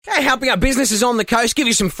Hey, helping out businesses on the coast, give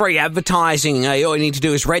you some free advertising. All you need to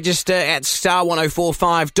do is register at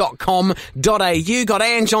star1045.com.au. Got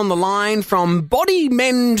Ange on the line from Body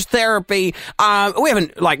Mend Therapy. We're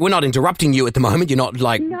not interrupting you at the moment. You're not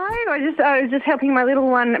like... No, I was just helping my little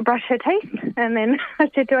one brush her teeth, and then I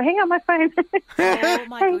said, do I hang up my phone? Oh,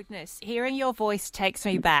 my goodness. Hearing your voice takes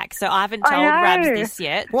me back. So I haven't told Rabs this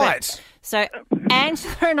yet. What? So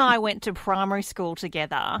Angela and I went to primary school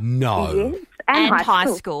together. No. Yes, And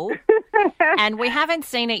high school. And we haven't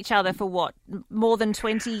seen each other for, what, more than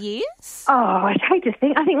 20 years? Oh, I'd hate to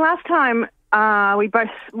think. I think last time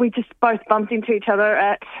we just both bumped into each other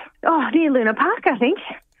at, near Luna Park, I think.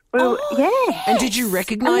 Well, yeah. And did you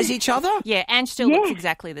recognise each other? Yeah, Ange still looks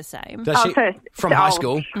exactly the same. Does she? From high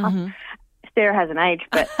school? Mm-hmm. Sarah hasn't aged,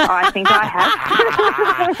 but I think I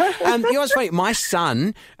have. You know what's funny? My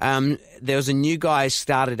son, there was a new guy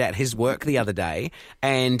started at his work the other day,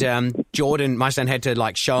 and Jordan, my son, had to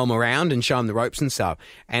like show him around and show him the ropes and stuff.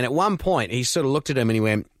 And at one point, he sort of looked at him and he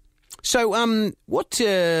went, "So, what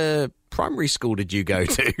primary school did you go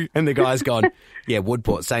to?" And the guy's gone, "Yeah,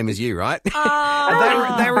 Woodport, same as you, right?"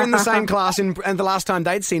 Oh. They were in the same class, and the last time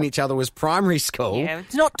they'd seen each other was primary school. Yeah,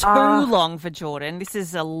 it's not too long for Jordan. This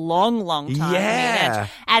is a long, long time. Yeah.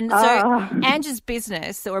 And so Ange's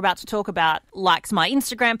business that we're about to talk about likes my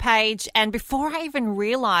Instagram page. And before I even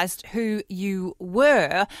realised who you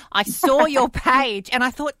were, I saw your page and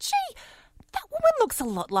I thought, gee, that woman looks a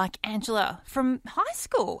lot like Angela from high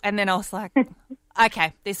school. And then I was like...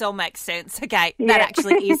 Okay, this all makes sense. Okay, that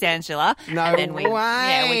actually is Angela. No and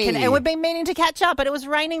way. And we've been meaning to catch up, but it was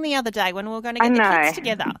raining the other day when we were going to get the kids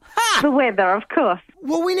together. The weather, of course.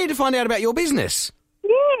 Well, we need to find out about your business.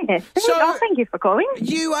 Yes. Thank you for calling.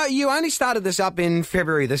 You only started this up in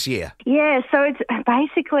February this year. Yeah, so it's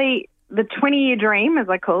basically the 20-year dream, as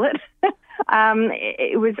I call it.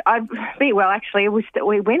 We went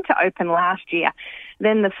to open last year.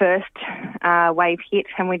 Then the first wave hit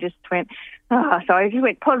and we just went, so I just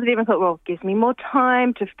went positive and thought, well, it gives me more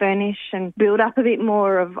time to furnish and build up a bit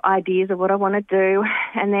more of ideas of what I want to do.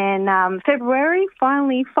 And then February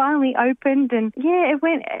finally opened and,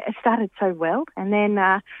 it started so well. And then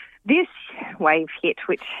this wave hit,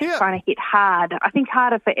 which kind of hit hard. I think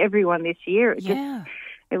harder for everyone this year.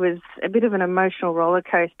 It was a bit of an emotional roller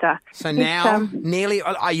coaster. So now, nearly,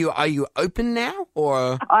 are you open now,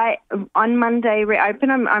 or? On Monday reopen.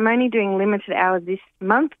 I'm only doing limited hours this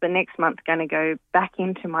month. The next month, going to go back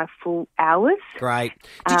into my full hours. Great.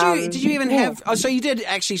 Did you even have? Oh, so you did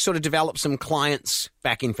actually sort of develop some clients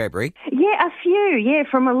back in February? Yeah, a few. Yeah,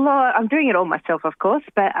 from a lot. I'm doing it all myself, of course,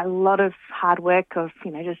 but a lot of hard work of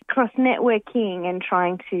just cross networking and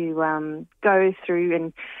trying to go through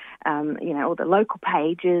and. All the local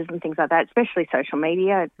pages and things like that, especially social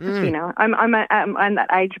media. I'm that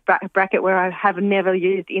age bracket where I have never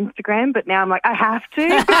used Instagram, but now I'm like, I have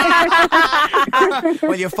to.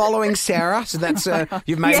 Well, you're following Sarah, so that's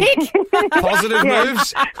you've made positive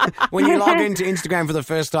moves. When you log into Instagram for the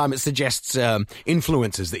first time, it suggests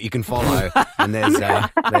influencers that you can follow, and there's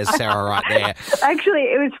Sarah right there.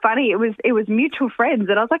 Actually, it was funny. It was mutual friends,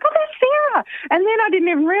 and I was like, oh, there's Sarah, and then I didn't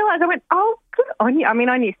even realise. I went, oh, good on you. I mean,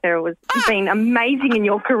 I knew Sarah was been amazing in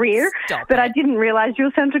your career, but I didn't realise you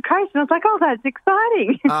were Central Coast, and I was like, oh, that's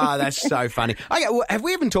exciting. That's so funny. Okay, well, have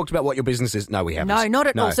we even talked about what your business is? No, we haven't. No, not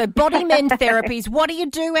at all. So Body Mend Therapies, what do you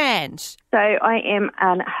do, Ange? So I am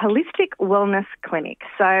an holistic wellness clinic.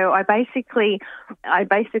 So I basically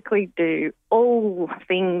do all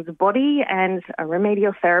things body and a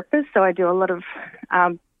remedial therapist. So I do a lot of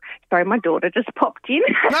sorry, my daughter just popped in.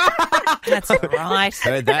 That's all right.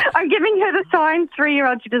 Heard that. I'm giving her the sign,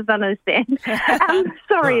 3-year-old. She doesn't understand.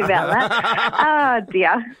 Sorry about that. Oh,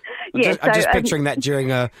 dear. I'm just picturing that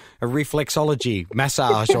during a reflexology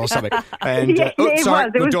massage or something. And sorry,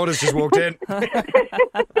 your daughter's just walked in.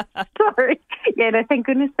 Sorry. Yeah, no, thank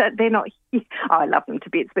goodness that they're not here. Oh, I love them to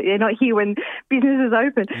bits, but they're not here when business is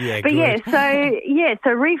open. Yeah, but good. so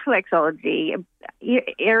reflexology,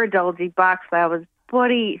 iridology, bark flowers,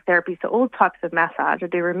 body therapy, so all types of massage. I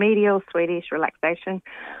do remedial, Swedish, relaxation,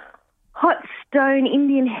 hot stone,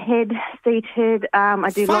 Indian head, seated. I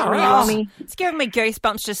do lomi. It's giving me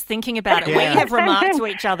goosebumps just thinking about it. We have remarked to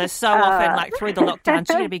each other so often, like through the lockdown,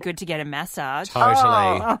 it's going to be good to get a massage.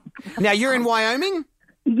 Totally. Now, you're in Wyoming?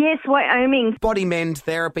 Yes, Wyoming.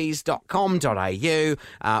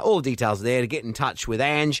 bodymendtherapies.com.au. All the details there to get in touch with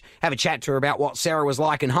Ange. Have a chat to her about what Sarah was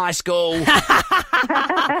like in high school.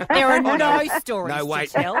 There are no stories No, wait.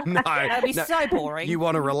 to tell. No. That'd be so boring. You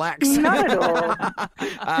want to relax? Not at all.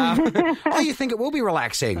 You think it will be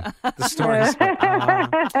relaxing, the stories.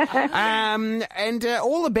 And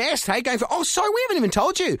all the best, hey, going for... Oh, sorry, we haven't even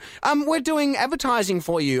told you. We're doing advertising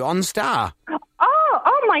for you on Star.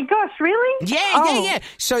 Oh my gosh, really? Yeah.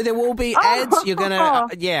 So there will be ads. You're going to...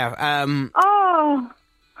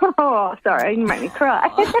 Oh, sorry, you make me cry.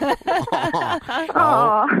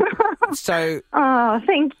 So... Oh,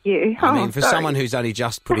 thank you. I mean, for someone who's only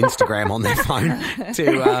just put Instagram on their phone,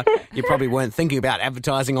 you probably weren't thinking about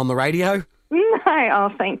advertising on the radio. No,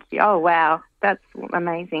 thank you. Oh, wow. That's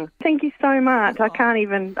amazing. Thank you so much. I can't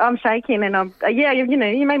even... I'm shaking and I'm... you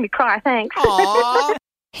made me cry. Thanks. Aww.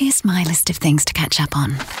 Here's my list of things to catch up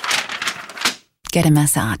on. Get a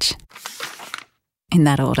massage. In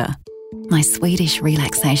that order. My Swedish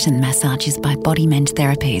relaxation massages by Body Mend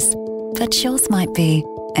Therapies. But yours might be,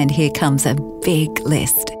 and here comes a big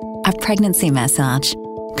list, a pregnancy massage.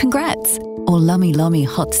 Congrats! Or Lummy Lummy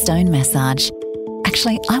hot stone massage.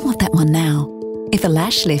 Actually, I want that one now. If a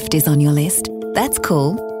lash lift is on your list, that's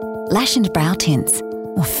cool. Lash and brow tints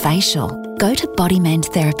or facial. Go to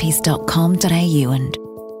bodymendtherapies.com.au and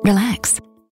relax.